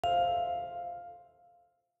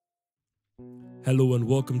Hello and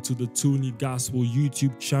welcome to the Tony Gospel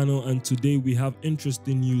YouTube channel, and today we have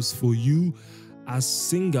interesting news for you as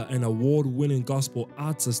singer and award-winning gospel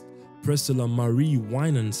artist Priscilla Marie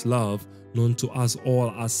Winans Love, known to us all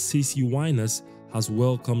as CeCe Winans, has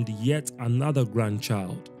welcomed yet another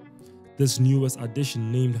grandchild. This newest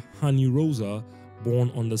addition, named Honey Rosa,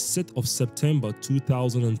 born on the 6th of September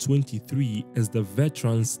 2023, is the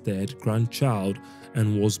veteran's third grandchild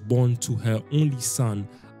and was born to her only son,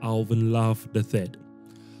 Alvin Love III.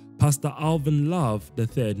 Pastor Alvin Love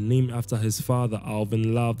III, named after his father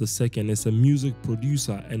Alvin Love II, is a music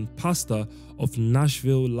producer and pastor of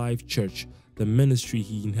Nashville Life Church, the ministry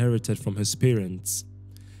he inherited from his parents.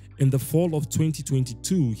 In the fall of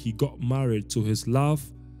 2022, he got married to the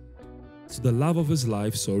love of his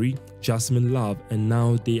life, Jasmine Love, and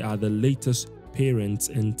now they are the latest parents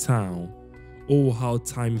in town. Oh, how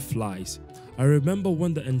time flies. I remember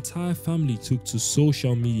when the entire family took to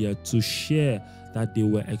social media to share that they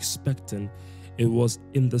were expecting. It was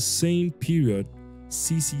in the same period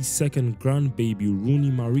CeCe's second grandbaby,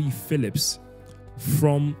 Rooney Marie Phillips,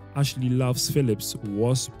 from Ashley Loves Phillips,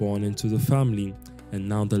 was born into the family, and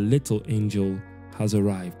now the little angel has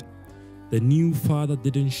arrived. The new father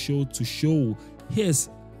didn't show his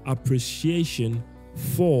appreciation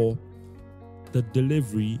for the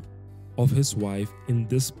delivery of his wife in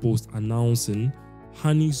this post announcing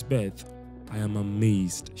Honey's birth. I am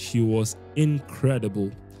amazed. She was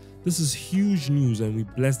incredible. This is huge news, and we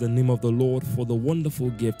bless the name of the Lord for the wonderful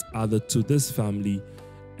gift added to this family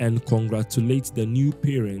and congratulate the new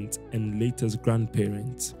parent and latest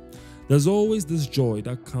grandparents. There's always this joy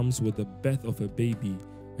that comes with the birth of a baby,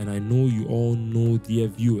 and I know you all know, dear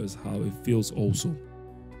viewers, how it feels also.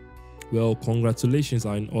 Well, congratulations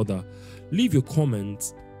are in order. Leave your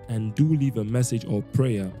comments and do leave a message or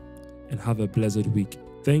prayer, and have a blessed week.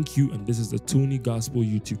 Thank you, and this is the Tony Gospel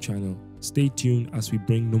YouTube channel. Stay tuned as we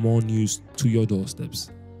bring no more news to your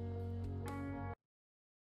doorsteps.